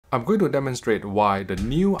I'm going to demonstrate why the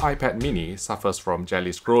new iPad mini suffers from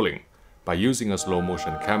jelly scrolling by using a slow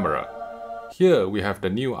motion camera. Here we have the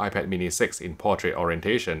new iPad mini 6 in portrait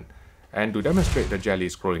orientation, and to demonstrate the jelly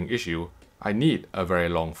scrolling issue, I need a very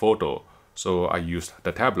long photo, so I used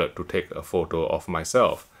the tablet to take a photo of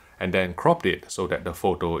myself and then cropped it so that the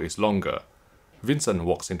photo is longer. Vincent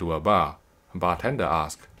walks into a bar. Bartender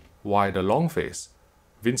asks, "Why the long face?"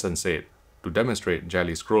 Vincent said, "To demonstrate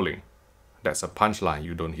jelly scrolling." That's a punchline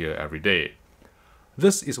you don't hear every day.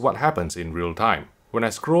 This is what happens in real time when I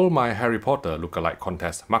scroll my Harry Potter lookalike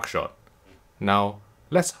contest mugshot. Now,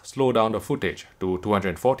 let's slow down the footage to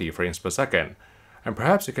 240 frames per second, and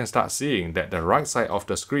perhaps you can start seeing that the right side of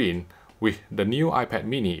the screen with the new iPad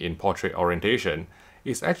mini in portrait orientation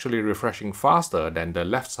is actually refreshing faster than the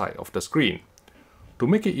left side of the screen. To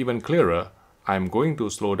make it even clearer, I'm going to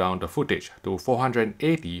slow down the footage to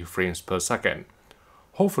 480 frames per second.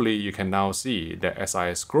 Hopefully you can now see that as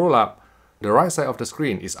I scroll up, the right side of the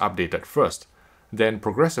screen is updated first, then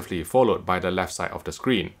progressively followed by the left side of the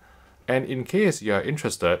screen. And in case you are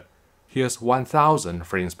interested, here's 1000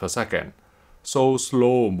 frames per second. So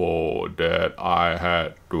slow-mo that I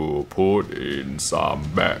had to put in some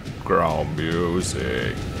background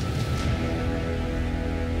music.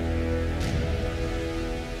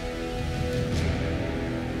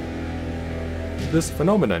 This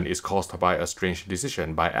phenomenon is caused by a strange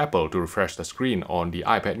decision by Apple to refresh the screen on the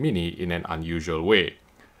iPad mini in an unusual way.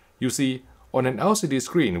 You see, on an LCD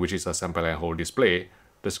screen, which is a sample and hold display,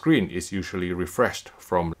 the screen is usually refreshed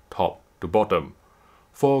from top to bottom.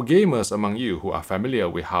 For gamers among you who are familiar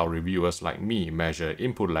with how reviewers like me measure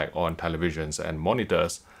input lag on televisions and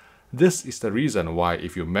monitors, this is the reason why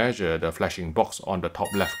if you measure the flashing box on the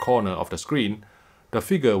top left corner of the screen, the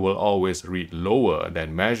figure will always read lower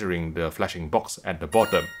than measuring the flashing box at the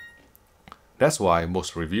bottom. That's why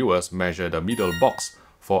most reviewers measure the middle box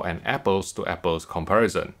for an apples-to-apples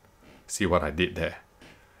comparison. See what I did there?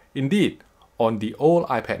 Indeed, on the old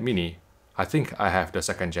iPad mini, I think I have the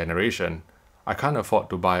second generation. I can't afford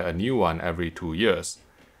to buy a new one every 2 years.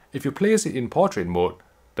 If you place it in portrait mode,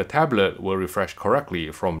 the tablet will refresh correctly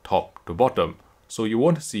from top to bottom, so you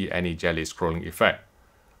won't see any jelly scrolling effect.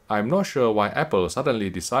 I'm not sure why Apple suddenly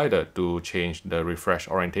decided to change the refresh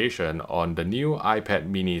orientation on the new iPad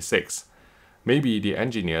mini 6. Maybe the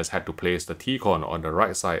engineers had to place the T-con on the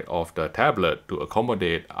right side of the tablet to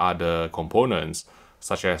accommodate other components,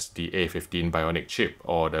 such as the A15 Bionic chip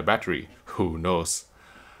or the battery. Who knows?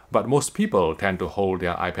 But most people tend to hold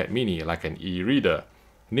their iPad mini like an e-reader,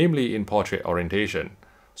 namely in portrait orientation.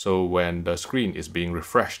 So when the screen is being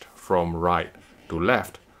refreshed from right to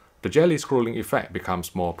left, the jelly scrolling effect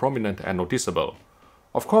becomes more prominent and noticeable.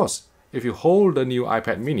 Of course, if you hold the new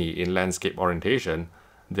iPad mini in landscape orientation,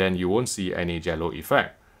 then you won't see any jello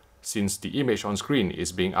effect, since the image on screen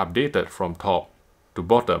is being updated from top to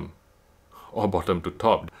bottom, or bottom to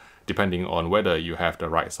top, depending on whether you have the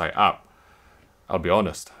right side up. I'll be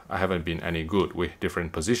honest, I haven't been any good with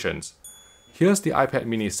different positions. Here's the iPad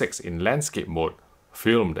mini 6 in landscape mode,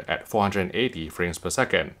 filmed at 480 frames per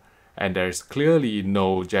second, and there is clearly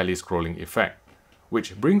no jelly scrolling effect,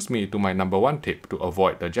 which brings me to my number one tip to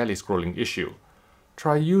avoid the jelly scrolling issue.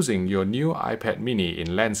 Try using your new iPad mini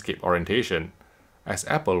in landscape orientation. As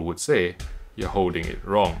Apple would say, you're holding it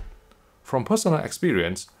wrong. From personal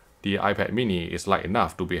experience, the iPad mini is light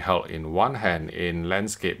enough to be held in one hand in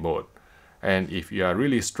landscape mode, and if you are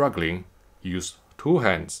really struggling, use two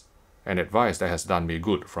hands, an advice that has done me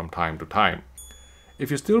good from time to time. If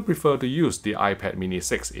you still prefer to use the iPad mini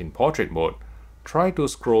 6 in portrait mode, try to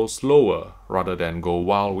scroll slower rather than go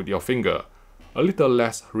wild with your finger. A little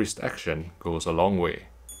less wrist action goes a long way.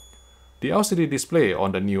 The LCD display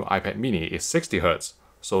on the new iPad mini is 60Hz,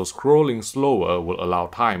 so scrolling slower will allow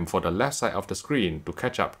time for the left side of the screen to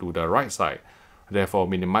catch up to the right side, therefore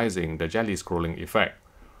minimizing the jelly scrolling effect.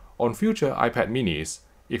 On future iPad minis,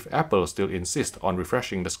 if Apple still insists on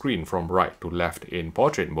refreshing the screen from right to left in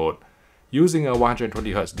portrait mode, using a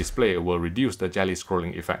 120Hz display will reduce the jelly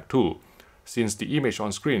scrolling effect too, since the image on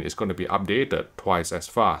screen is going to be updated twice as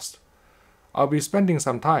fast. I'll be spending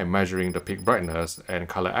some time measuring the peak brightness and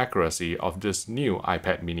color accuracy of this new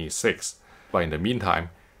iPad mini 6. But in the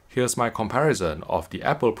meantime, here's my comparison of the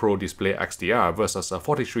Apple Pro Display XDR versus a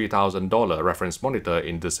 $43,000 reference monitor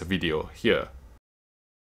in this video here.